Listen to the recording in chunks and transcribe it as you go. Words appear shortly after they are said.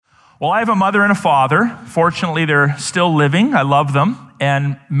Well, I have a mother and a father. Fortunately, they're still living. I love them.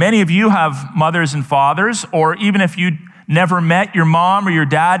 And many of you have mothers and fathers, or even if you never met your mom or your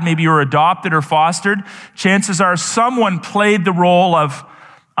dad, maybe you were adopted or fostered, chances are someone played the role of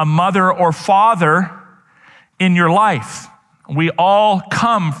a mother or father in your life. We all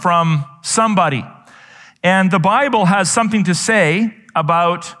come from somebody. And the Bible has something to say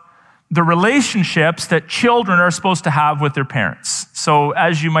about the relationships that children are supposed to have with their parents. So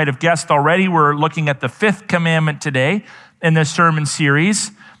as you might have guessed already, we're looking at the fifth commandment today in this sermon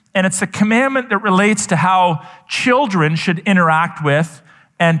series. And it's a commandment that relates to how children should interact with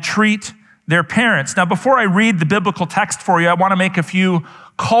and treat their parents. Now, before I read the biblical text for you, I want to make a few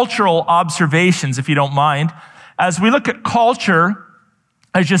cultural observations, if you don't mind. As we look at culture,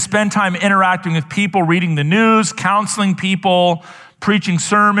 as you spend time interacting with people, reading the news, counseling people, preaching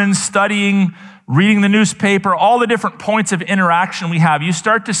sermons, studying, reading the newspaper, all the different points of interaction we have, you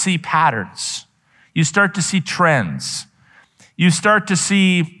start to see patterns. You start to see trends. You start to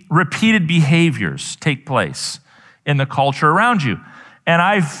see repeated behaviors take place in the culture around you. And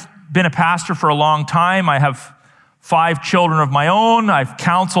I've been a pastor for a long time. I have 5 children of my own. I've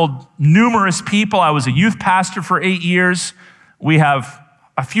counseled numerous people. I was a youth pastor for 8 years. We have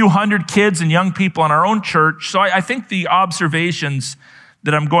a few hundred kids and young people in our own church. So I think the observations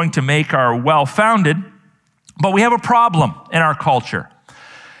that I'm going to make are well-founded, but we have a problem in our culture.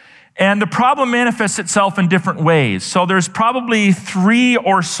 And the problem manifests itself in different ways. So there's probably 3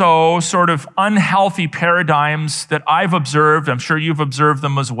 or so sort of unhealthy paradigms that I've observed. I'm sure you've observed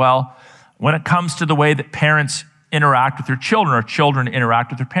them as well when it comes to the way that parents interact with their children or children interact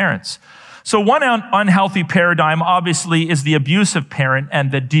with their parents. So one unhealthy paradigm, obviously, is the abusive parent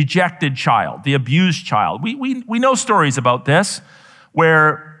and the dejected child, the abused child. We know stories about this,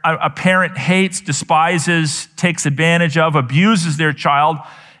 where a parent hates, despises, takes advantage of, abuses their child.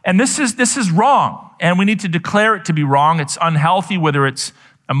 And this is wrong, and we need to declare it to be wrong. It's unhealthy, whether it's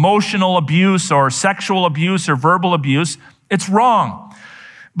emotional abuse or sexual abuse or verbal abuse. It's wrong.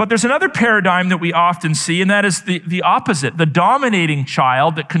 But there's another paradigm that we often see, and that is the opposite, the dominating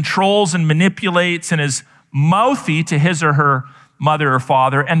child that controls and manipulates and is mouthy to his or her mother or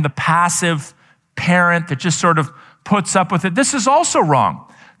father, and the passive parent that just sort of puts up with it. This is also wrong.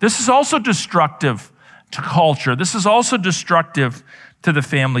 This is also destructive to culture. This is also destructive to the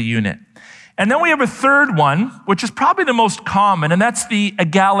family unit. And then we have a third one, which is probably the most common, and that's the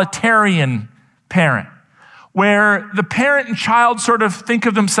egalitarian parent, where the parent and child sort of think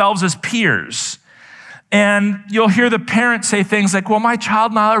of themselves as peers. And you'll hear the parent say things like, well, my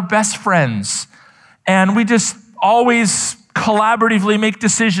child and I are best friends, and we just always collaboratively make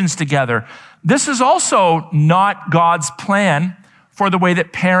decisions together. This is also not God's plan for the way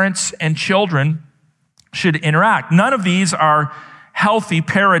that parents and children should interact. None of these are healthy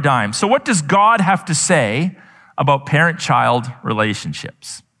paradigms. So what does God have to say about parent-child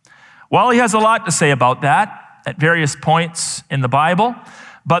relationships? Well, he has a lot to say about that at various points in the Bible,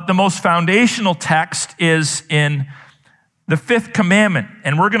 but the most foundational text is in the fifth commandment.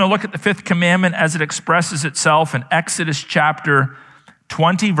 And we're going to look at the fifth commandment as it expresses itself in Exodus chapter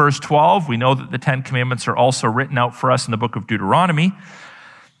 20, verse 12. We know that the 10 commandments are also written out for us in the book of Deuteronomy.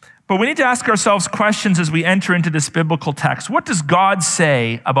 But we need to ask ourselves questions as we enter into this biblical text. What does God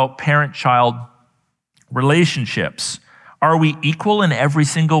say about parent-child relationships? Are we equal in every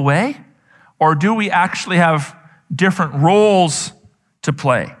single way? Or do we actually have different roles to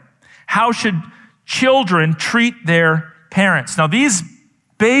play? How should children treat their parents? Now, these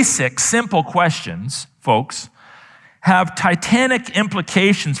basic, simple questions, folks, have titanic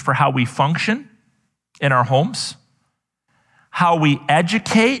implications for how we function in our homes, how we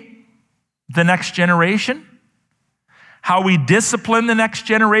educate the next generation, how we discipline the next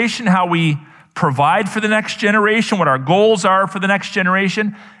generation, how we provide for the next generation, what our goals are for the next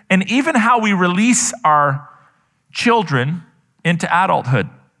generation, and even how we release our children into adulthood.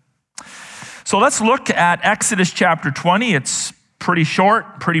 So let's look at Exodus chapter 20. It's pretty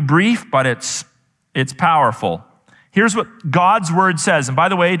short, pretty brief, but it's powerful. Here's what God's word says. And by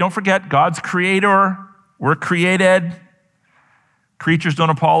the way, don't forget, God's creator. We're created. Creatures don't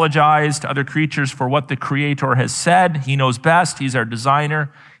apologize to other creatures for what the creator has said. He knows best. He's our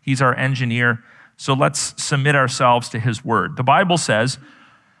designer. He's our engineer. So let's submit ourselves to his word. The Bible says,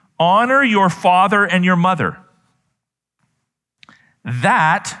 honor your father and your mother,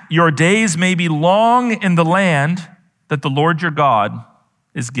 that your days may be long in the land that the Lord your God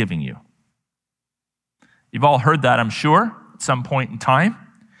is giving you. You've all heard that, I'm sure, at some point in time.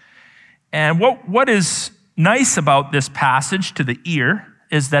 And what is nice about this passage to the ear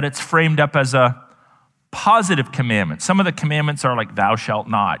is that it's framed up as a positive commandments. Some of the commandments are like, thou shalt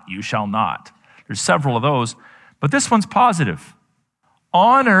not, you shall not. There's several of those, but this one's positive.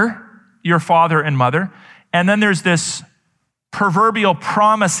 Honor your father and mother. And then there's this proverbial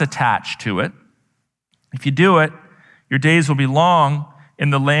promise attached to it. If you do it, your days will be long in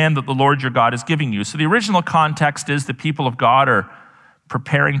the land that the Lord your God is giving you. So the original context is the people of God are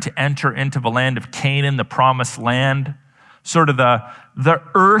preparing to enter into the land of Canaan, the promised land, sort of the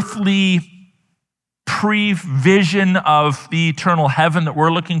earthly pre-vision of the eternal heaven that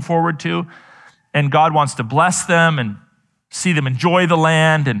we're looking forward to. And God wants to bless them and see them enjoy the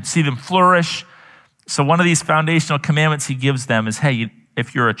land and see them flourish. So one of these foundational commandments he gives them is, hey,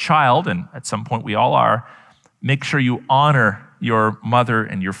 if you're a child, and at some point we all are, make sure you honor your mother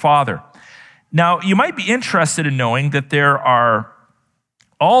and your father. Now, you might be interested in knowing that there are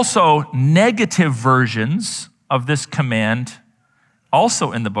also negative versions of this command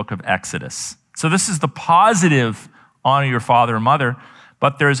also in the book of Exodus. So this is the positive, honor your father and mother,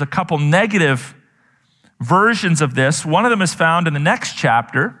 but there's a couple negative versions of this. One of them is found in the next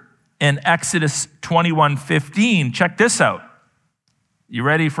chapter in Exodus 21:15. Check this out. You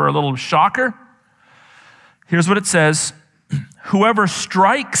ready for a little shocker? Here's what it says. Whoever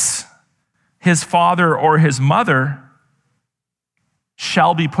strikes his father or his mother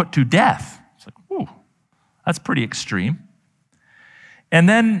shall be put to death. It's like, ooh, that's pretty extreme. And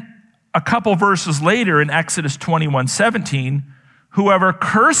then a couple verses later in Exodus 21:17, whoever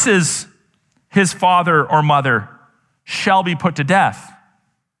curses his father or mother shall be put to death.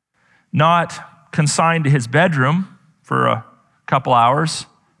 Not consigned to his bedroom for a couple hours.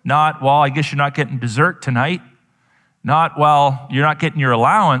 Not, well, I guess you're not getting dessert tonight. Not, well, you're not getting your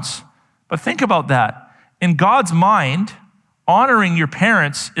allowance. But think about that. In God's mind, honoring your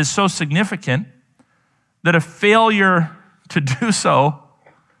parents is so significant that a failure to do so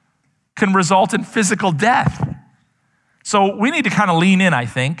can result in physical death. So we need to kind of lean in, I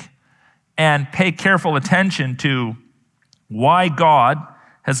think, and pay careful attention to why God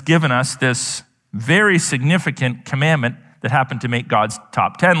has given us this very significant commandment that happened to make God's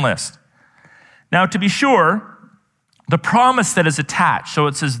top 10 list. Now, to be sure, the promise that is attached, so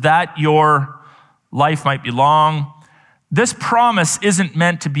it says that your life might be long. This promise isn't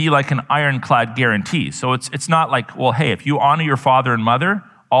meant to be like an ironclad guarantee. So it's not like, well, hey, if you honor your father and mother,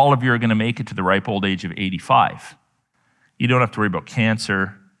 all of you are going to make it to the ripe old age of 85. You don't have to worry about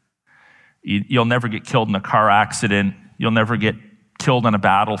cancer. You'll never get killed in a car accident. You'll never get killed on a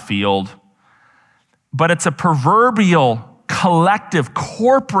battlefield. But it's a proverbial, collective,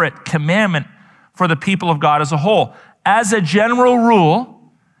 corporate commandment for the people of God as a whole. As a general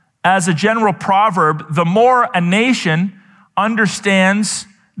rule, as a general proverb, the more a nation understands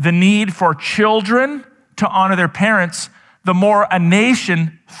the need for children to honor their parents, the more a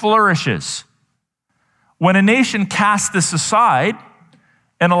nation flourishes. When a nation casts this aside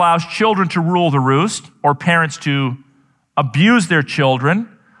and allows children to rule the roost, or parents to abuse their children,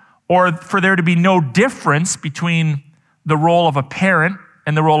 or for there to be no difference between the role of a parent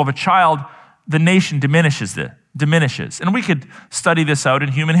and the role of a child, the nation diminishes. And we could study this out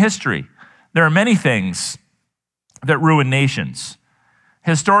in human history. There are many things that ruin nations.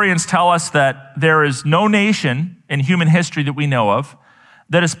 Historians tell us that there is no nation in human history that we know of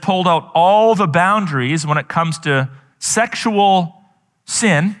that has pulled out all the boundaries when it comes to sexual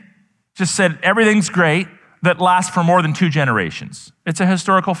sin, just said everything's great, that lasts for more than 2 generations. It's a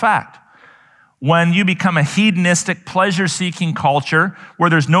historical fact. When you become a hedonistic, pleasure-seeking culture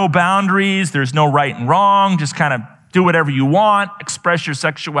where there's no boundaries, there's no right and wrong, just kind of do whatever you want, express your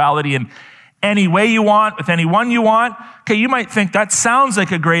sexuality in any way you want, with anyone you want. Okay, you might think that sounds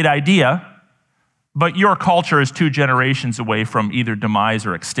like a great idea, but your culture is 2 generations away from either demise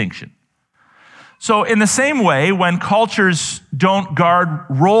or extinction. So in the same way, when cultures don't guard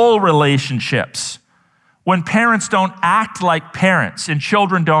role relationships, when parents don't act like parents and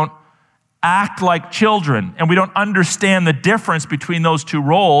children don't act like children, and we don't understand the difference between those 2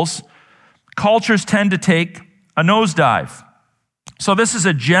 roles, cultures tend to take a nosedive. So this is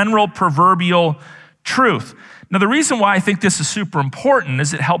a general proverbial truth. Now, the reason why I think this is super important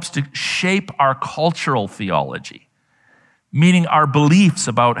is it helps to shape our cultural theology, meaning our beliefs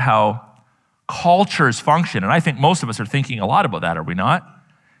about how cultures function. And I think most of us are thinking a lot about that, are we not?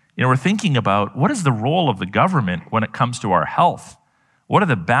 You know, we're thinking about what is the role of the government when it comes to our health? What are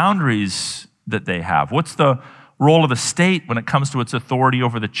the boundaries that they have? What's the role of the state when it comes to its authority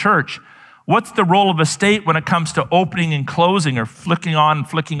over the church? What's the role of the state when it comes to opening and closing or flicking on and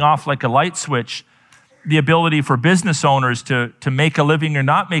flicking off like a light switch? The ability for business owners to make a living or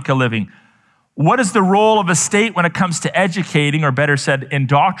not make a living. What is the role of a state when it comes to educating, or better said,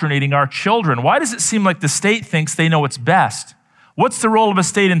 indoctrinating our children? Why does it seem like the state thinks they know what's best? What's the role of a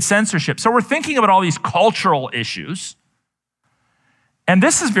state in censorship? So we're thinking about all these cultural issues. And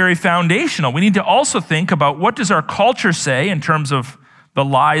this is very foundational. We need to also think about, what does our culture say in terms of the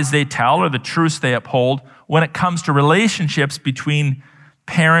lies they tell or the truths they uphold when it comes to relationships between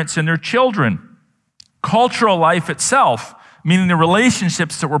parents and their children? Cultural life itself, meaning the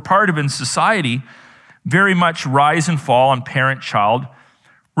relationships that we're part of in society, very much rise and fall on parent-child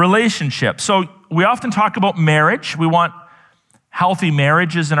relationships. So we often talk about marriage. We want healthy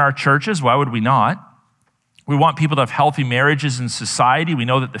marriages in our churches. Why would we not? We want people to have healthy marriages in society. We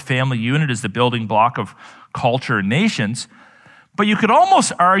know that the family unit is the building block of culture and nations. But you could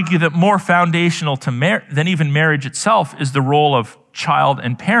almost argue that more foundational to than even marriage itself is the role of child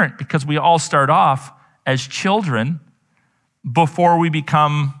and parent, because we all start off as children before we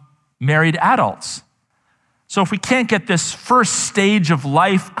become married adults. So if we can't get this first stage of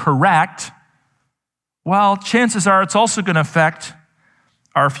life correct, well, chances are it's also going to affect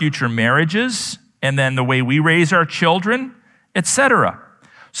our future marriages and then the way we raise our children, etc.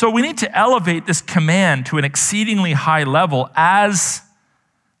 So we need to elevate this command to an exceedingly high level, as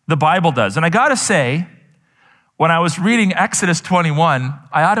the Bible does. And I got to say, when I was reading Exodus 21,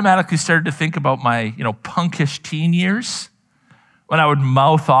 I automatically started to think about my, punkish teen years, when I would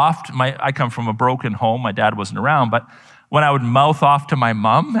mouth off I come from a broken home, my dad wasn't around, but when I would mouth off to my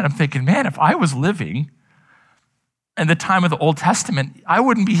mom, and I'm thinking, man, if I was living in the time of the Old Testament, I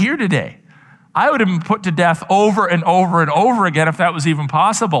wouldn't be here today. I would have been put to death over and over and over again if that was even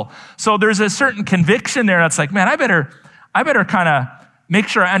possible. So there's a certain conviction there that's like, man, I better kind of make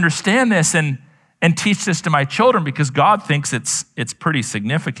sure I understand this and teach this to my children, because God thinks it's pretty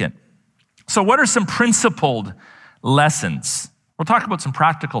significant. So what are some principled lessons? We'll talk about some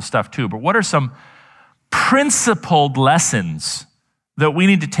practical stuff too, but what are some principled lessons that we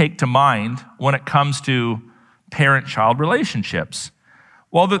need to take to mind when it comes to parent-child relationships?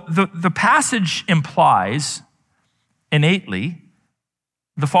 Well, the passage implies innately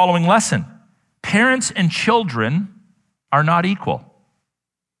the following lesson. Parents and children are not equal.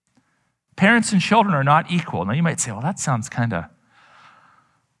 Parents and children are not equal. Now you might say, well, that sounds kind of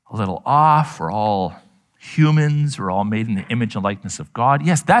a little off. We're all humans. We're all made in the image and likeness of God.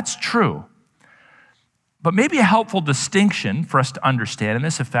 Yes, that's true. But maybe a helpful distinction for us to understand, and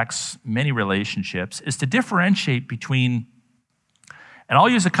this affects many relationships, is to differentiate between, and I'll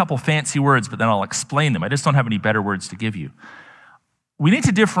use a couple fancy words, but then I'll explain them. I just don't have any better words to give you. We need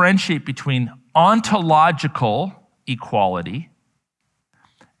to differentiate between ontological equality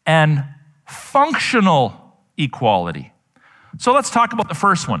and functional equality. So let's talk about the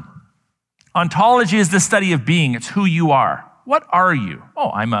first one. Ontology is the study of being. It's who you are. What are you? Oh,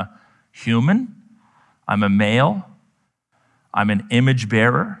 I'm a human. I'm a male. I'm an image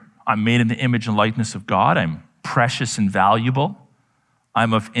bearer. I'm made in the image and likeness of God. I'm precious and valuable.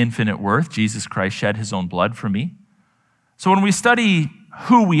 I'm of infinite worth. Jesus Christ shed his own blood for me. So when we study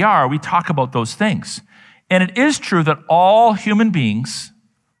who we are, we talk about those things. And it is true that all human beings,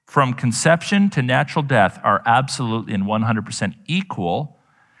 from conception to natural death, are absolutely and 100% equal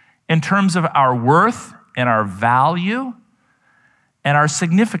in terms of our worth and our value and our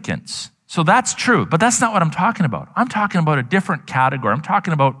significance. So that's true, but that's not what I'm talking about. I'm talking about a different category. I'm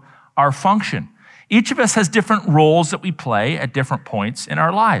talking about our function. Each of us has different roles that we play at different points in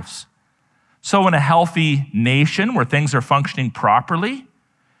our lives. So in a healthy nation where things are functioning properly,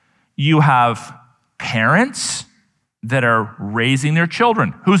 you have parents that are raising their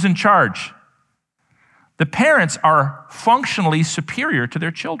children. Who's in charge? The parents are functionally superior to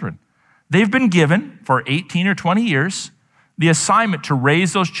their children. They've been given, for 18 or 20 years, the assignment to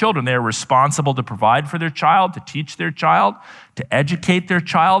raise those children. They are responsible to provide for their child, to teach their child, to educate their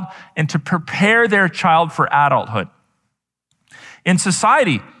child, and to prepare their child for adulthood. In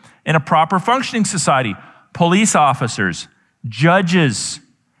society, in a proper functioning society, police officers, judges,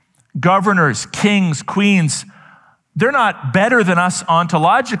 governors, kings, queens, they're not better than us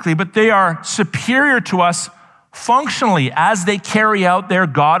ontologically, but they are superior to us functionally as they carry out their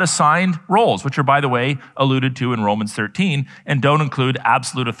God-assigned roles, which are, by the way, alluded to in Romans 13, and don't include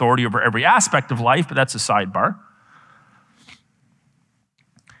absolute authority over every aspect of life, but that's a sidebar.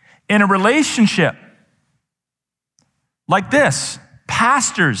 In a relationship like this,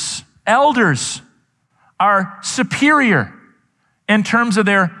 pastors, elders are superior in terms of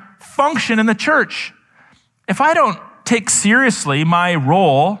their function in the church. If I don't take seriously my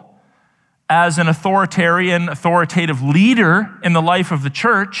role as an authoritative leader in the life of the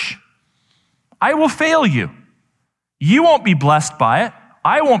church, I will fail you. You won't be blessed by it.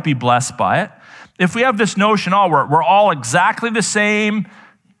 I won't be blessed by it. If we have this notion, oh, we're all exactly the same,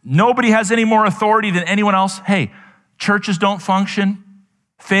 nobody has any more authority than anyone else, hey, churches don't function,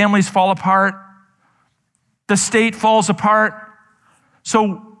 families fall apart, the state falls apart.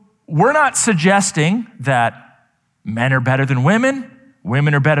 So we're not suggesting that men are better than women,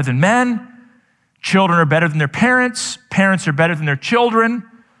 women are better than men, children are better than their parents, parents are better than their children,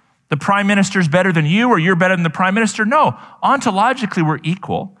 the prime minister is better than you, or you're better than the prime minister. No, ontologically we're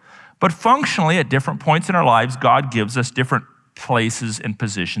equal, but functionally at different points in our lives, God gives us different places and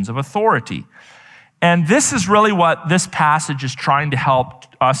positions of authority. And this is really what this passage is trying to help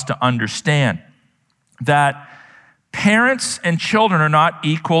us to understand, that parents and children are not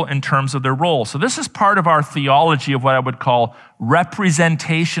equal in terms of their role. So this is part of our theology of what I would call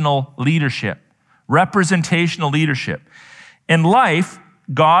representational leadership. Representational leadership. In life,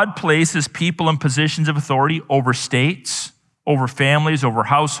 God places people in positions of authority over states, over families, over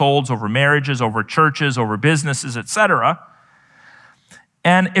households, over marriages, over churches, over businesses, etc.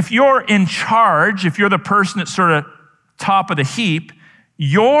 And if you're in charge, if you're the person that's sort of top of the heap,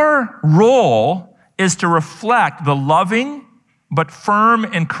 your role is to reflect the loving but firm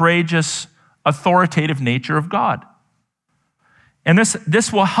and courageous authoritative nature of God. And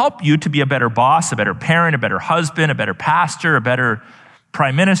this will help you to be a better boss, a better parent, a better husband, a better pastor, a better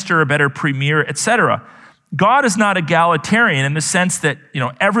prime minister, a better premier, etc. God is not egalitarian in the sense that,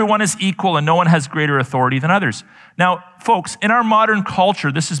 everyone is equal and no one has greater authority than others. Now, folks, in our modern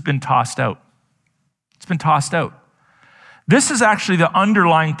culture, this has been tossed out. It's been tossed out. This is actually the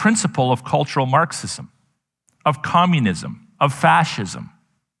underlying principle of cultural Marxism, of communism, of fascism.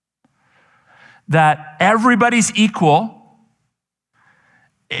 That everybody's equal.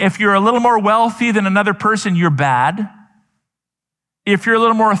 If you're a little more wealthy than another person, you're bad. If you're a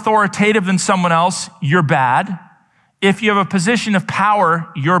little more authoritative than someone else, you're bad. If you have a position of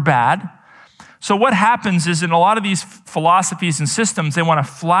power, you're bad. So what happens is in a lot of these philosophies and systems, they want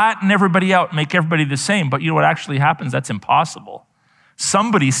to flatten everybody out, make everybody the same. But you know what actually happens? That's impossible.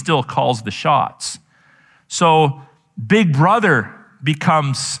 Somebody still calls the shots. So Big Brother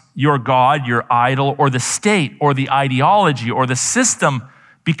becomes your God, your idol, or the state, or the ideology, or the system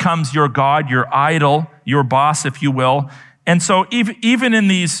becomes your God, your idol, your boss, if you will. And so even in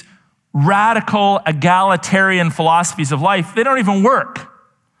these radical egalitarian philosophies of life, they don't even work.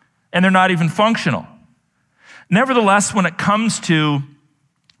 And they're not even functional. Nevertheless, when it comes to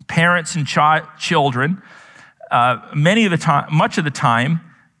parents and children, much of the time,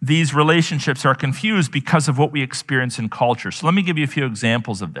 these relationships are confused because of what we experience in culture. So let me give you a few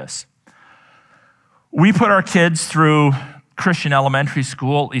examples of this. We put our kids through Christian elementary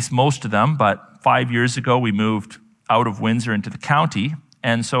school, at least most of them, but 5 years ago we moved out of Windsor into the county,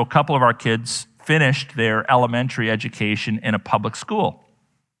 and so a couple of our kids finished their elementary education in a public school.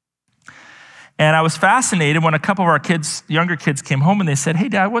 And I was fascinated when a couple of our kids, younger kids, came home and they said, "Hey,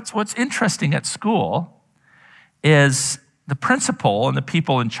 Dad, what's interesting at school is the principal and the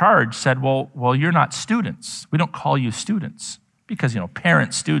people in charge said, well, you're not students. We don't call you students." Because,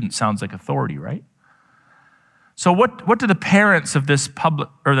 parent, student sounds like authority, right? So what do the parents of this public,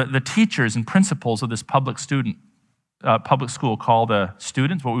 or the teachers and principals of this public school call the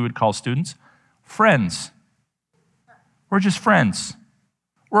students, what we would call students? Friends. We're just friends.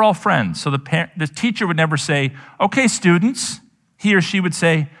 We're all friends. So the teacher would never say, "Okay, students." He or she would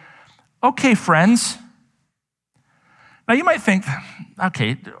say, "Okay, friends." Now you might think,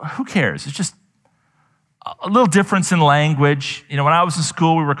 okay, who cares? It's just a little difference in language. When I was in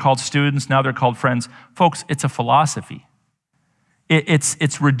school, we were called students. Now they're called friends. Folks, it's a philosophy.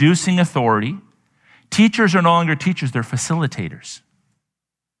 It's reducing authority. Teachers are no longer teachers, they're facilitators.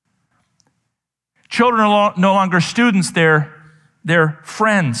 Children are no longer students, they're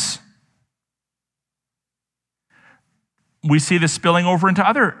friends. We see this spilling over into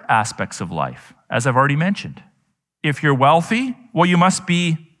other aspects of life, as I've already mentioned. If you're wealthy, well, you must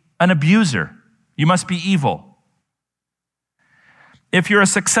be an abuser. You must be evil. If you're a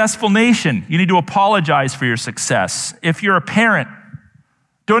successful nation, you need to apologize for your success. If you're a parent,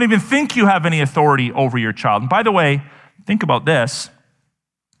 don't even think you have any authority over your child. And by the way, think about this.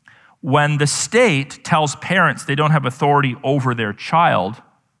 When the state tells parents they don't have authority over their child,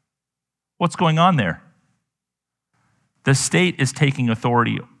 what's going on there? The state is taking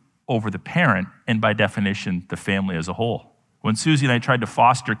authority over the parent, and by definition, the family as a whole. When Susie and I tried to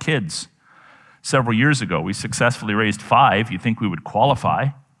foster kids several years ago, we successfully raised 5. You'd think we would qualify.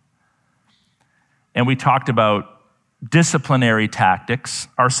 And we talked about disciplinary tactics.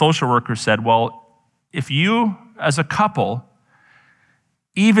 Our social worker said, well, if you, as a couple,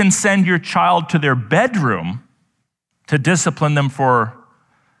 even send your child to their bedroom to discipline them for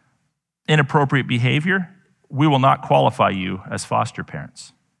inappropriate behavior, we will not qualify you as foster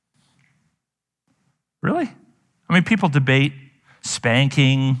parents. Really? I mean, people debate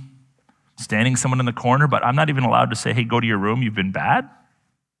spanking, standing someone in the corner, but I'm not even allowed to say, hey, go to your room, you've been bad.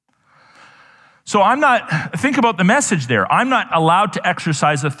 So think about the message there. I'm not allowed to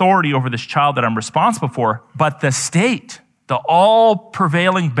exercise authority over this child that I'm responsible for, but the state, the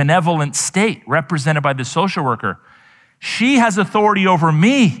all-prevailing benevolent state represented by the social worker, she has authority over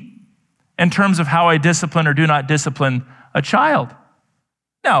me in terms of how I discipline or do not discipline a child.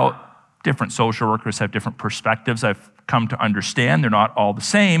 Now, different social workers have different perspectives. I've come to understand they're not all the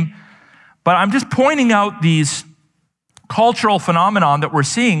same, but I'm just pointing out these cultural phenomenon that we're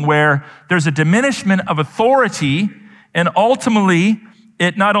seeing where there's a diminishment of authority, and ultimately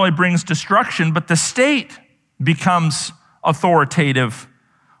it not only brings destruction, but the state becomes authoritative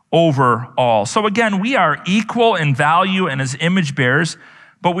over all. So again, we are equal in value and as image bearers,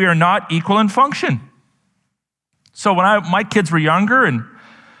 but we are not equal in function. So when my kids were younger, and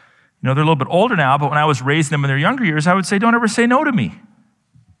they're a little bit older now, but when I was raising them in their younger years, I would say, don't ever say no to me.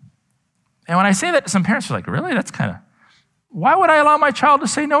 And when I say that to some parents, are like, really? Why would I allow my child to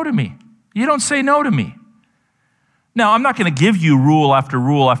say no to me? You don't say no to me. Now, I'm not going to give you rule after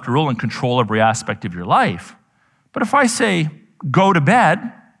rule after rule and control every aspect of your life. But if I say, go to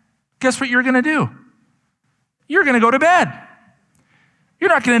bed, guess what you're going to do? You're going to go to bed. You're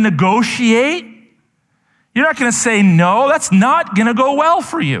not going to negotiate. You're not going to say no. That's not going to go well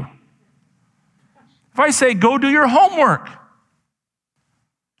for you. If I say, go do your homework,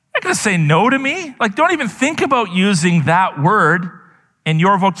 you're not going to say no to me. Don't even think about using that word in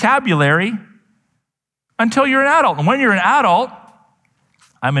your vocabulary until you're an adult. And when you're an adult,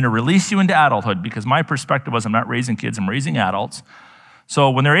 I'm going to release you into adulthood, because my perspective was I'm not raising kids, I'm raising adults. So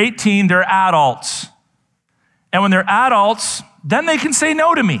when they're 18, they're adults. And when they're adults, then they can say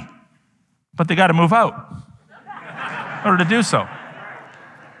no to me. But they got to move out in order to do so.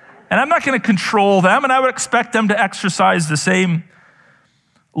 And I'm not going to control them, and I would expect them to exercise the same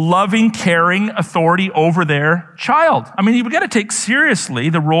loving, caring authority over their child. I mean, you've got to take seriously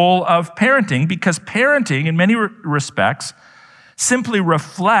the role of parenting, because parenting, in many respects, simply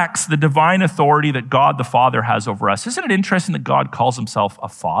reflects the divine authority that God the Father has over us. Isn't it interesting that God calls himself a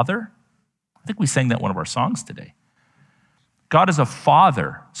father? I think we sang that in one of our songs today. God is a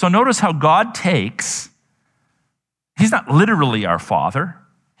father. So notice how God he's not literally our father.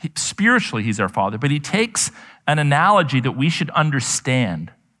 Spiritually, he's our father, but he takes an analogy that we should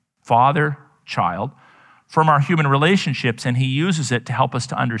understand, father, child, from our human relationships, and he uses it to help us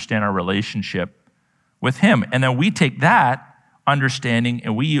to understand our relationship with him. And then we take that understanding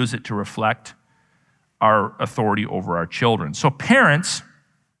and we use it to reflect our authority over our children. So parents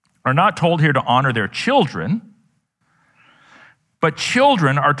are not told here to honor their children, but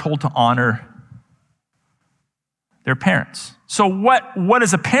children are told to honor their parents. So what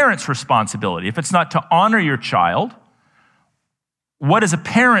is a parent's responsibility? If it's not to honor your child, what is a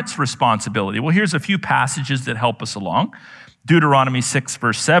parent's responsibility? Well, here's a few passages that help us along. Deuteronomy 6,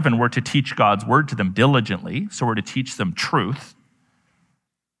 verse 7, we're to teach God's word to them diligently, so we're to teach them truth.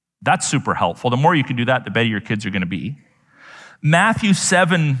 That's super helpful. The more you can do that, the better your kids are going to be. Matthew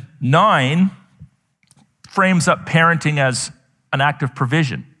 7, 9 frames up parenting as an act of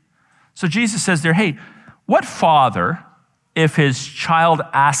provision. So Jesus says there, hey, what father, if his child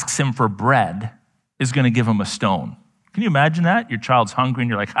asks him for bread, is going to give him a stone? Can you imagine that? Your child's hungry and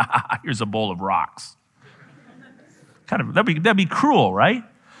you're like, here's a bowl of rocks. That'd be cruel, right?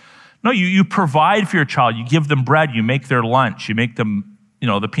 No, you provide for your child. You give them bread. You make their lunch. You make them,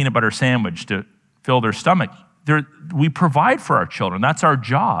 the peanut butter sandwich to fill their stomach. We provide for our children. That's our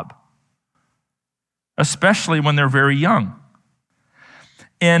job, especially when they're very young.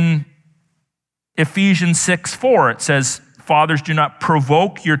 In Ephesians 6:4, it says, fathers, do not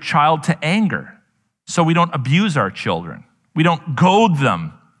provoke your child to anger. So we don't abuse our children. We don't goad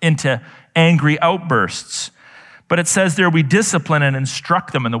them into angry outbursts. But it says there, we discipline and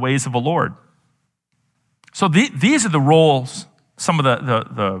instruct them in the ways of the Lord. So these are the roles, some of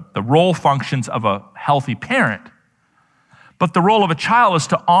the role functions of a healthy parent. But the role of a child is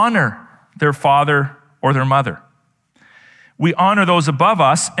to honor their father or their mother. We honor those above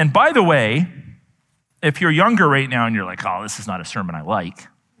us. And by the way, if you're younger right now and you're like, oh, this is not a sermon I like,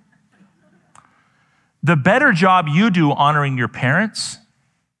 the better job you do honoring your parents,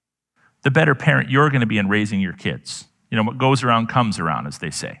 the better parent you're going to be in raising your kids. What goes around comes around, as they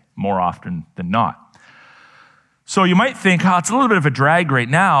say, more often than not. So you might think, it's a little bit of a drag right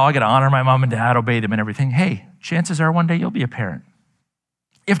now. I got to honor my mom and dad, obey them and everything. Hey, chances are one day you'll be a parent.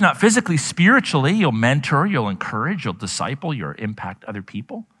 If not physically, spiritually, you'll mentor, you'll encourage, you'll disciple, you'll impact other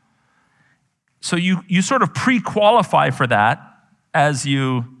people. So you sort of pre-qualify for that as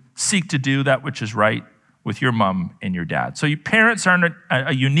you seek to do that which is right with your mom and your dad. So your parents are in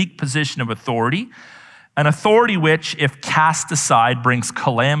a unique position of authority, an authority which, if cast aside, brings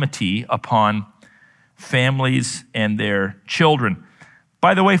calamity upon families and their children.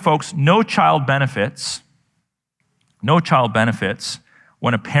 By the way, folks, no child benefits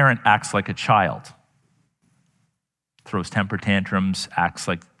when a parent acts like a child. Throws temper tantrums, acts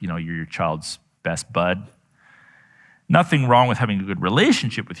like, you're your child's best bud. Nothing wrong with having a good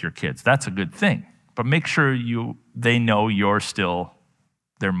relationship with your kids. That's a good thing. But make sure they know you're still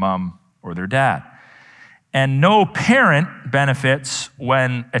their mom or their dad. And no parent benefits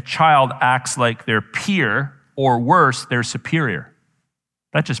when a child acts like their peer, or worse, their superior.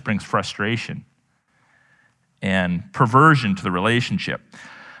 That just brings frustration and perversion to the relationship.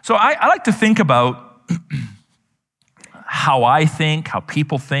 So I like to think about how I think, how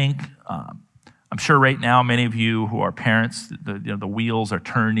people think. I'm sure right now many of you who are parents, the wheels are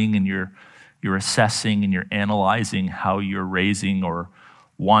turning and you're assessing and you're analyzing how you're raising or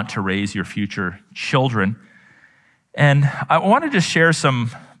want to raise your future children. And I want to just share some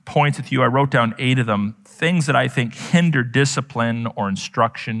points with you. I wrote down 8 of them, things that I think hinder discipline or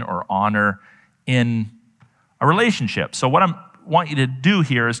instruction or honor in a relationship. So what I want you to do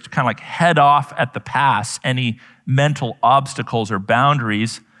here is to kind of like head off at the pass any mental obstacles or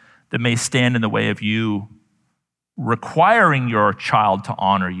boundaries that may stand in the way of you requiring your child to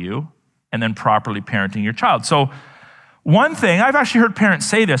honor you and then properly parenting your child. So one thing, I've actually heard parents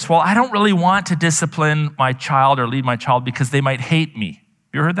say this, well, I don't really want to discipline my child or lead my child because they might hate me.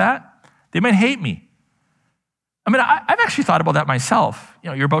 You heard that? They might hate me. I mean, I've actually thought about that myself.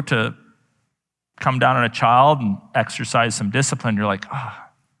 You're about to come down on a child and exercise some discipline. You're like,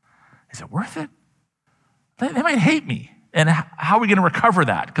 is it worth it? They might hate me. And how are we going to recover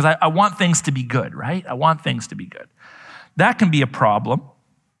that? Because I want things to be good, right? I want things to be good. That can be a problem.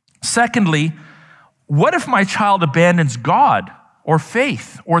 Secondly, what if my child abandons God or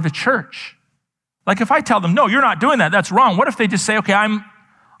faith or the church? Like if I tell them, no, you're not doing that, that's wrong. What if they just say, okay, I'm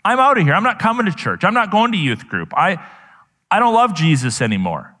out of here. I'm not coming to church. I'm not going to youth group. I don't love Jesus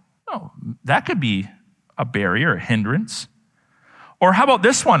anymore. No, that could be a barrier, a hindrance. Or how about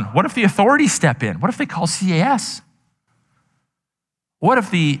this one? What if the authorities step in? What if they call CAS? What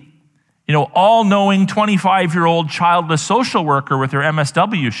if the all-knowing 25-year-old childless social worker with her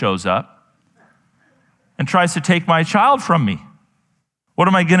MSW shows up and tries to take my child from me? What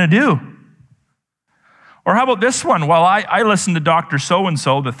am I going to do? Or how about this one? Well, I listened to Dr.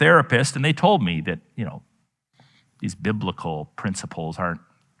 So-and-so, the therapist, and they told me that, these biblical principles aren't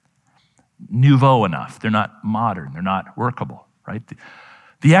nouveau enough. They're not modern. They're not workable, right?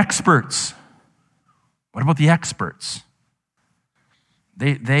 The experts. What about the experts?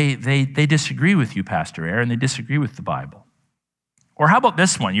 They disagree with you, Pastor Aaron. They disagree with the Bible. Or how about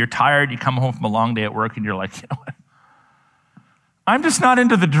this one? You're tired, you come home from a long day at work, and you're like, what? I'm just not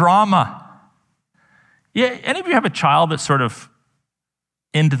into the drama. Yeah, any of you have a child that's sort of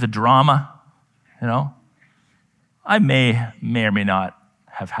into the drama? I may or may not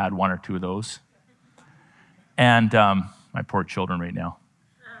have had one or two of those. And my poor children right now.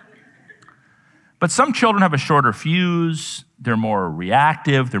 But some children have a shorter fuse. They're more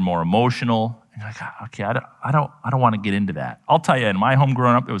reactive. They're more emotional. And you're like, okay, I don't want to get into that. I'll tell you, in my home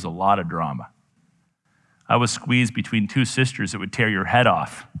growing up, there was a lot of drama. I was squeezed between 2 sisters that would tear your head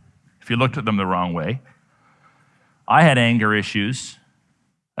off if you looked at them the wrong way. I had anger issues.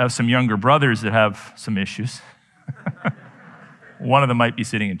 I have some younger brothers that have some issues. One of them might be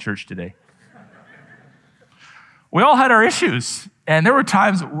sitting in church today. We all had our issues. And there were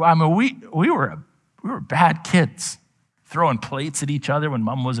times, we were bad kids, throwing plates at each other when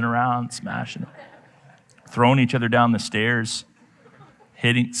mom wasn't around, smashing them, throwing each other down the stairs,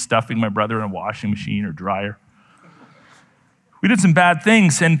 stuffing my brother in a washing machine or dryer. We did some bad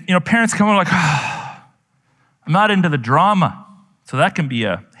things, and parents come over like, I'm not into the drama. So that can be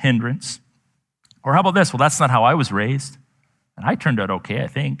a hindrance. Or how about this? Well, that's not how I was raised. And I turned out okay, I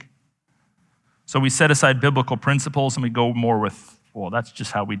think. So we set aside biblical principles and we go more with, well, that's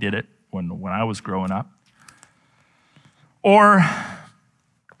just how we did it when I was growing up. Or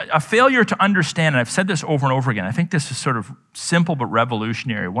a failure to understand, and I've said this over and over again, I think this is sort of simple but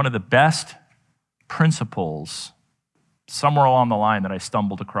revolutionary. One of the best principles somewhere along the line that I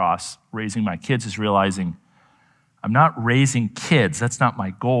stumbled across raising my kids is realizing I'm not raising kids. That's not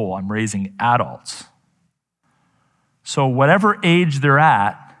my goal. I'm raising adults. So whatever age they're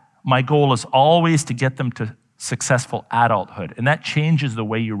at, my goal is always to get them to successful adulthood. And that changes the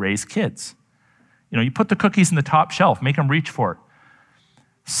way you raise kids. You put the cookies in the top shelf, make them reach for it.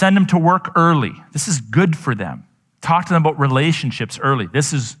 Send them to work early. This is good for them. Talk to them about relationships early.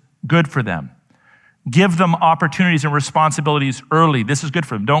 This is good for them. Give them opportunities and responsibilities early. This is good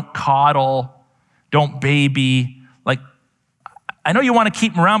for them. Don't coddle. Don't baby. Like, I know you want to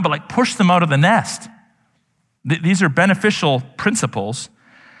keep them around, but like push them out of the nest. These are beneficial principles.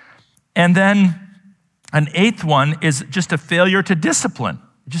 And then an eighth one is just a failure to discipline,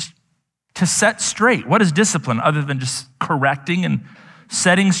 just to set straight. What is discipline other than just correcting and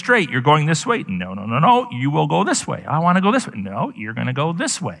setting straight? You're going this way. No. You will go this way. I want to go this way. No, you're going to go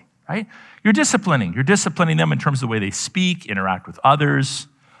this way, right? You're disciplining. You're disciplining them in terms of the way they speak, interact with others,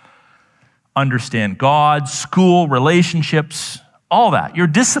 understand God, school, relationships, all that. You're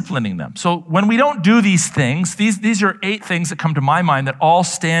disciplining them. So when we don't do these things, these are 8 things that come to my mind that all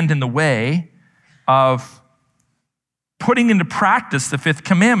stand in the way of putting into practice the 5th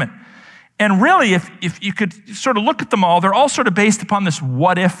commandment. And really, if you could sort of look at them all, they're all sort of based upon this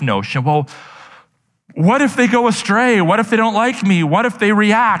what-if notion. Well, what if they go astray? What if they don't like me? What if they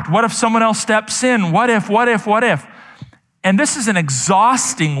react? What if someone else steps in? What if? And this is an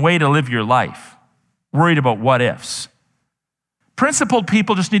exhausting way to live your life, worried about what ifs. Principled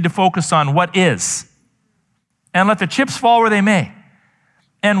people just need to focus on what is and let the chips fall where they may.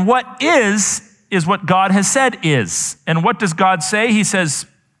 And what is what God has said is. And what does God say? He says,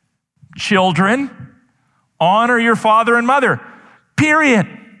 children, honor your father and mother, period.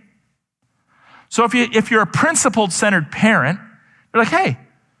 So if you're a principled-centered parent, you're like, hey,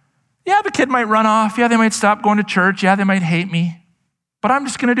 yeah, the kid might run off. Yeah, they might stop going to church. Yeah, they might hate me. But I'm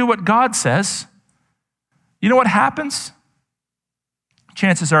just going to do what God says. You know what happens?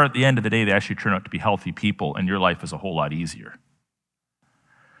 Chances are at the end of the day, they actually turn out to be healthy people, and your life is a whole lot easier.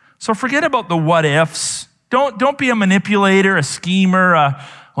 So forget about the what ifs. Don't be a manipulator, a schemer.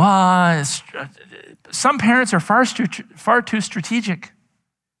 Some parents are far too strategic.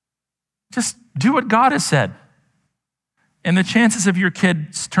 Just do what God has said. And the chances of your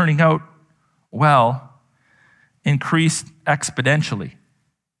kids turning out well increase exponentially.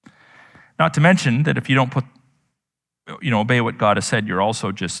 Not to mention that if you don't obey what God has said, you're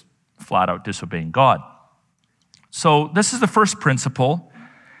also just flat out disobeying God. So this is the first principle.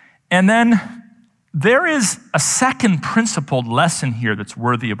 And then there is a second principled lesson here that's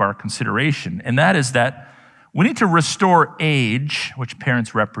worthy of our consideration, and that is that we need to restore age, which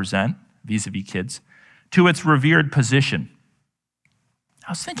parents represent, vis-a-vis kids, to its revered position.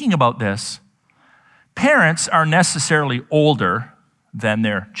 I was thinking about this. Parents are necessarily older than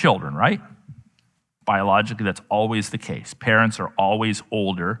their children, right? Biologically, that's always the case. Parents are always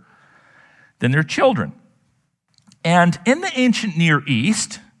older than their children. And in the ancient Near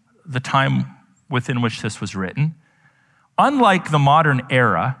East, the time within which this was written, unlike the modern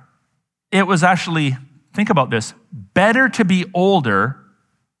era, it was actually, think about this, better to be older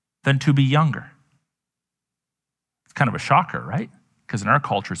than to be younger. It's kind of a shocker, right? Because in our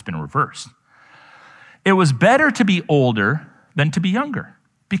culture, it's been reversed. It was better to be older than to be younger.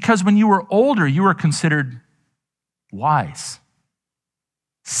 Because when you were older, you were considered wise,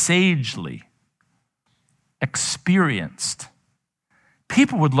 sagely, experienced.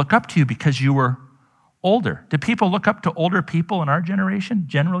 People would look up to you because you were older. Did people look up to older people in our generation,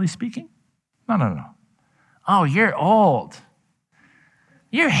 generally speaking? No. Oh, you're old.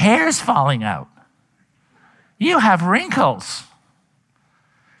 Your hair's falling out. You have wrinkles.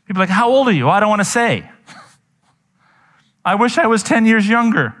 People are like, how old are you? I don't want to say. I wish I was 10 years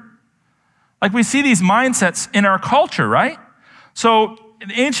younger. Like we see these mindsets in our culture, right? So in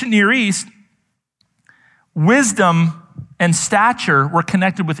the ancient Near East, wisdom and stature were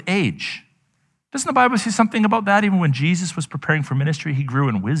connected with age. Doesn't the Bible say something about that? Even when Jesus was preparing for ministry, he grew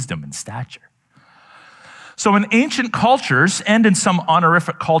in wisdom and stature. So in ancient cultures and in some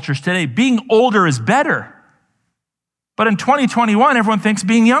honorific cultures today, being older is better. But in 2021, everyone thinks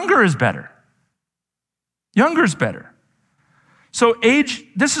being younger is better. Younger is better. So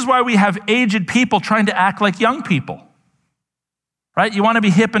this is why we have aged people trying to act like young people, right? You want to be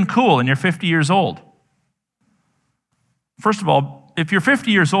hip and cool and you're 50 years old. First of all, if you're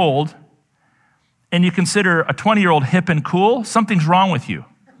 50 years old and you consider a 20-year-old hip and cool, something's wrong with you.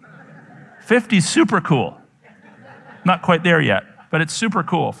 50 is super cool. Not quite there yet, but it's super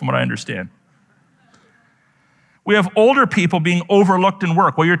cool from what I understand. We have older people being overlooked in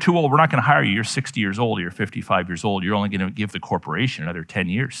work. Well, you're too old. We're not going to hire you. You're 60 years old. You're 55 years old. You're only going to give the corporation another 10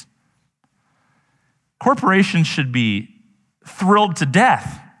 years. Corporations should be thrilled to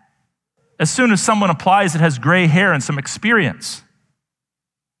death as soon as someone applies that has gray hair and some experience.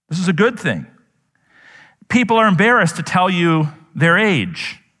 This is a good thing. People are embarrassed to tell you their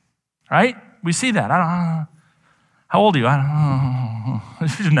age, right? We see that. How old are you? I don't know. You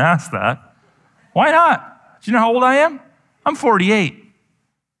shouldn't ask that. Why not? Do you know how old I am? I'm 48.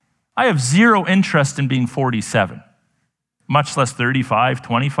 I have zero interest in being 47, much less 35,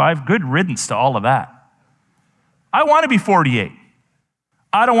 25. Good riddance to all of that. I want to be 48.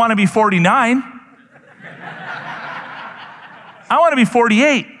 I don't want to be 49. I want to be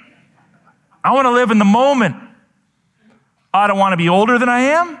 48. I want to live in the moment. I don't want to be older than I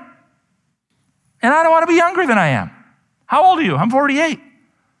am, and I don't want to be younger than I am. How old are you? I'm 48. I'm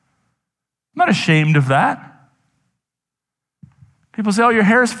not ashamed of that. People say, oh, your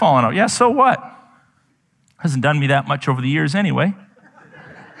hair's falling out. Yeah, so what? Hasn't done me that much over the years anyway.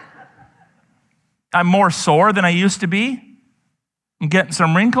 I'm more sore than I used to be. I'm getting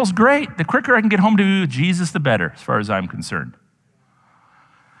some wrinkles. Great. The quicker I can get home to Jesus, the better, as far as I'm concerned.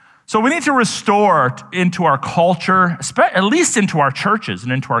 So we need to restore into our culture, at least into our churches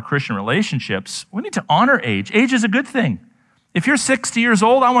and into our Christian relationships, we need to honor age. Age is a good thing. If you're 60 years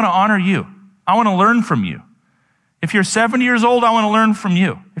old, I want to honor you. I want to learn from you. If you're 70 years old, I want to learn from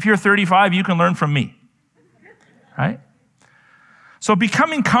you. If you're 35, you can learn from me. Right? So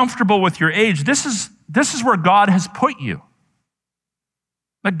becoming comfortable with your age, this is where God has put you.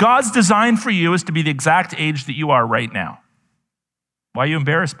 That God's design for you is to be the exact age that you are right now. Why are you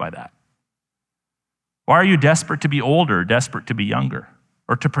embarrassed by that? Why are you desperate to be older, desperate to be younger,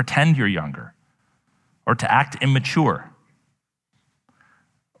 or to pretend you're younger, or to act immature?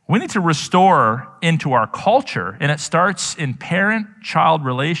 We need to restore into our culture, and it starts in parent-child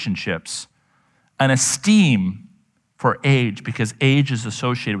relationships, an esteem for age, because age is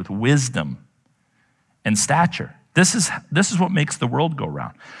associated with wisdom and stature. This is what makes the world go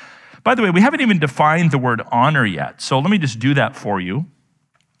round. By the way, we haven't even defined the word honor yet, so let me just do that for you.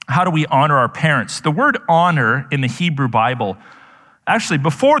 How do we honor our parents? The word honor in the Hebrew Bible, actually,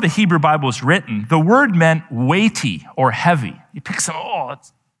 before the Hebrew Bible was written, the word meant weighty or heavy. You pick some,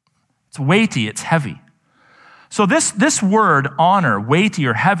 it's weighty, it's heavy. So this word, honor, weighty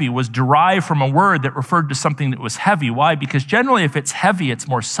or heavy, was derived from a word that referred to something that was heavy. Why? Because generally, if it's heavy, it's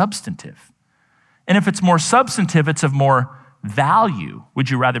more substantive. And if it's more substantive, it's of more value.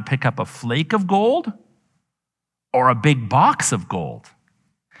 Would you rather pick up a flake of gold or a big box of gold?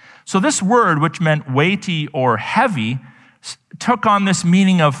 So this word, which meant weighty or heavy, took on this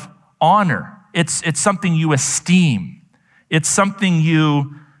meaning of honor. It's something you esteem. It's something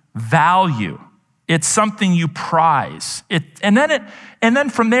you value. It's something you prize. And then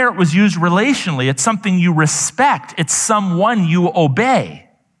from there it was used relationally. It's something you respect. It's someone you obey.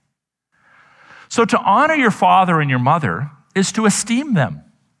 So to honor your father and your mother is to esteem them.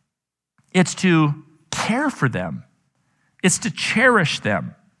 It's to care for them. It's to cherish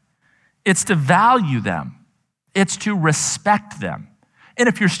them. It's to value them. It's to respect them. And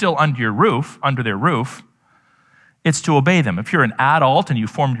if you're still under their roof, it's to obey them. If you're an adult and you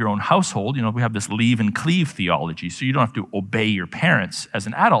formed your own household, we have this leave and cleave theology, so you don't have to obey your parents as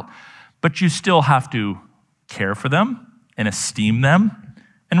an adult, but you still have to care for them and esteem them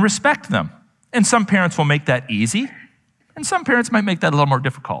and respect them. And some parents will make that easy, and some parents might make that a little more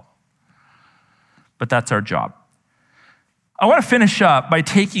difficult. But that's our job. I want to finish up by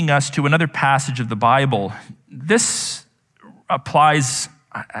taking us to another passage of the Bible. This applies,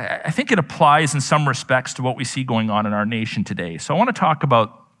 I think it applies in some respects to what we see going on in our nation today. So I want to talk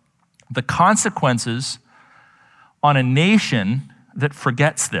about the consequences on a nation that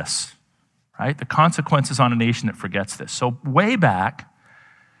forgets this, right? The consequences on a nation that forgets this. So way back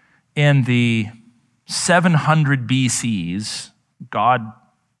in the 700 BCs, God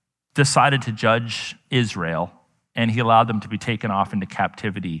decided to judge Israel, and he allowed them to be taken off into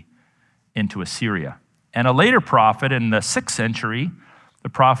captivity into Assyria. And a later prophet in the 6th century, the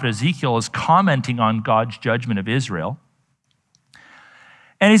prophet Ezekiel, is commenting on God's judgment of Israel.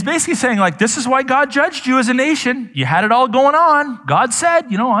 And he's basically saying, this is why God judged you as a nation. You had it all going on. God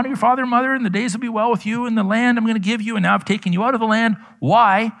said, honor your father and mother, and the days will be well with you in the land I'm going to give you, and now I've taken you out of the land.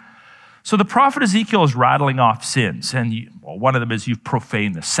 Why? So the prophet Ezekiel is rattling off sins. And one of them is you've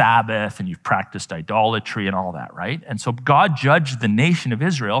profaned the Sabbath, and you've practiced idolatry and all that, right? And so God judged the nation of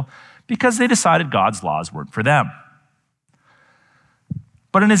Israel because they decided God's laws weren't for them.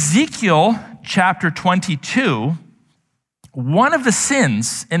 But in Ezekiel chapter 22, one of the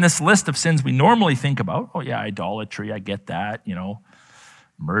sins in this list of sins we normally think about, idolatry, I get that,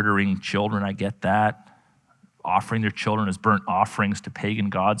 murdering children, I get that, offering their children as burnt offerings to pagan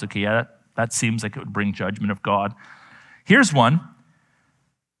gods, that seems like it would bring judgment of God. Here's one.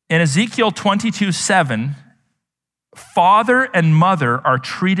 In Ezekiel 22:7, father and mother are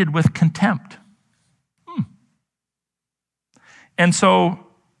treated with contempt. And so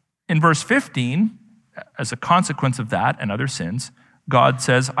in verse 15, as a consequence of that and other sins, God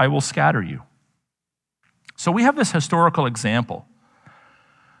says, I will scatter you. So we have this historical example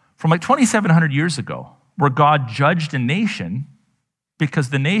from like 2,700 years ago where God judged a nation because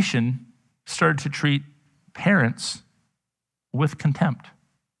the nation started to treat parents with contempt.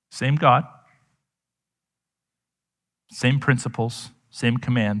 Same God, same principles, same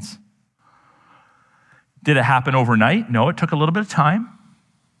commands. Did it happen overnight? No, it took a little bit of time,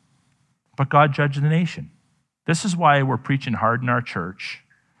 but God judged the nation. This is why we're preaching hard in our church.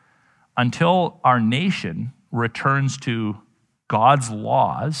 Until our nation returns to God's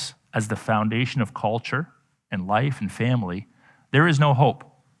laws as the foundation of culture and life and family, there is no hope.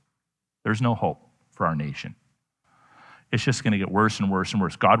 There's no hope for our nation. It's just going to get worse and worse and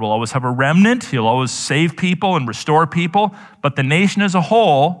worse. God will always have a remnant. He'll always save people and restore people, but the nation as a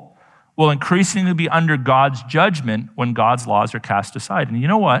whole will increasingly be under God's judgment when God's laws are cast aside. And you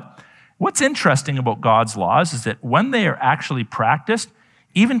know what? What's interesting about God's laws is that when they are actually practiced,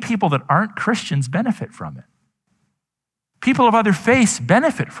 even people that aren't Christians benefit from it. People of other faiths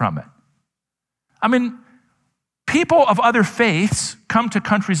benefit from it. I mean, people of other faiths come to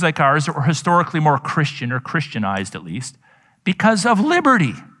countries like ours that were historically more Christian or Christianized at least because of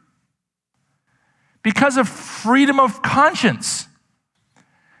liberty, because of freedom of conscience,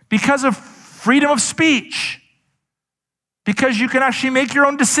 because of freedom of speech, because you can actually make your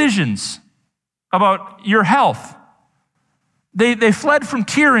own decisions about your health. They fled from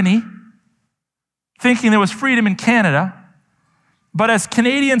tyranny, thinking there was freedom in Canada, but as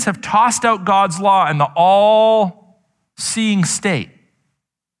Canadians have tossed out God's law and the all-seeing state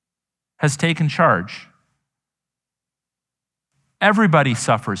has taken charge, everybody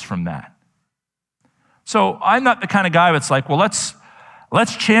suffers from that. So I'm not the kind of guy that's like, well, let's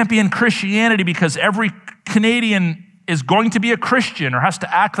champion Christianity because every Canadian is going to be a Christian or has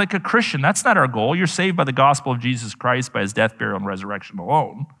to act like a Christian. That's not our goal. You're saved by the gospel of Jesus Christ, by his death, burial, and resurrection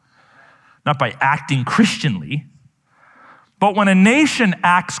alone, not by acting Christianly. But when a nation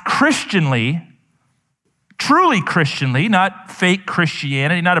acts Christianly, truly Christianly, not fake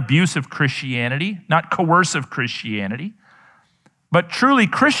Christianity, not abusive Christianity, not coercive Christianity, but truly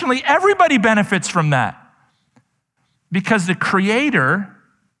Christianly, everybody benefits from that. Because the Creator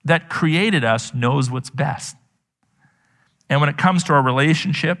that created us knows what's best. And when it comes to our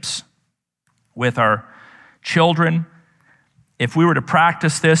relationships with our children, if we were to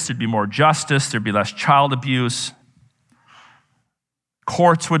practice this, there'd be more justice, there'd be less child abuse,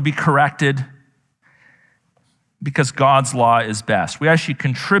 courts would be corrected, because God's law is best. We actually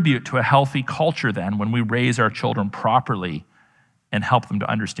contribute to a healthy culture then when we raise our children properly and help them to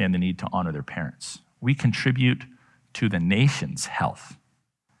understand the need to honor their parents. We contribute to the nation's health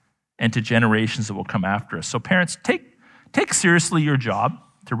and to generations that will come after us. So parents, take seriously your job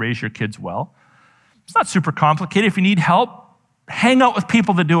to raise your kids well. It's not super complicated. If you need help, hang out with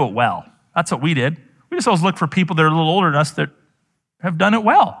people that do it well. That's what we did. We just always look for people that are a little older than us that have done it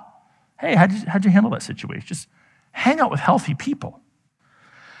well. Hey, how'd you handle that situation? Just hang out with healthy people.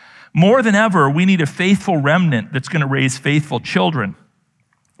 More than ever, we need a faithful remnant that's going to raise faithful children,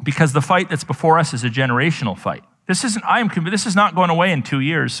 because the fight that's before us is a generational fight. This is not going away in 2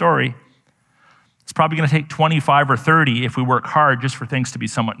 years, sorry. It's probably going to take 25 or 30 if we work hard just for things to be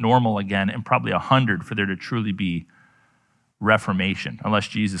somewhat normal again, and probably 100 for there to truly be reformation, unless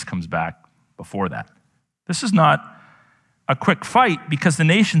Jesus comes back before that. This is not a quick fight because the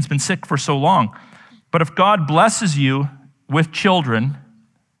nation's been sick for so long. But if God blesses you with children,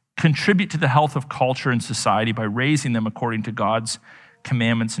 contribute to the health of culture and society by raising them according to God's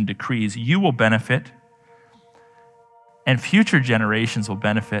commandments and decrees, you will benefit, and future generations will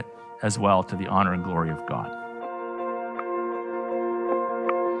benefit as well, to the honor and glory of God.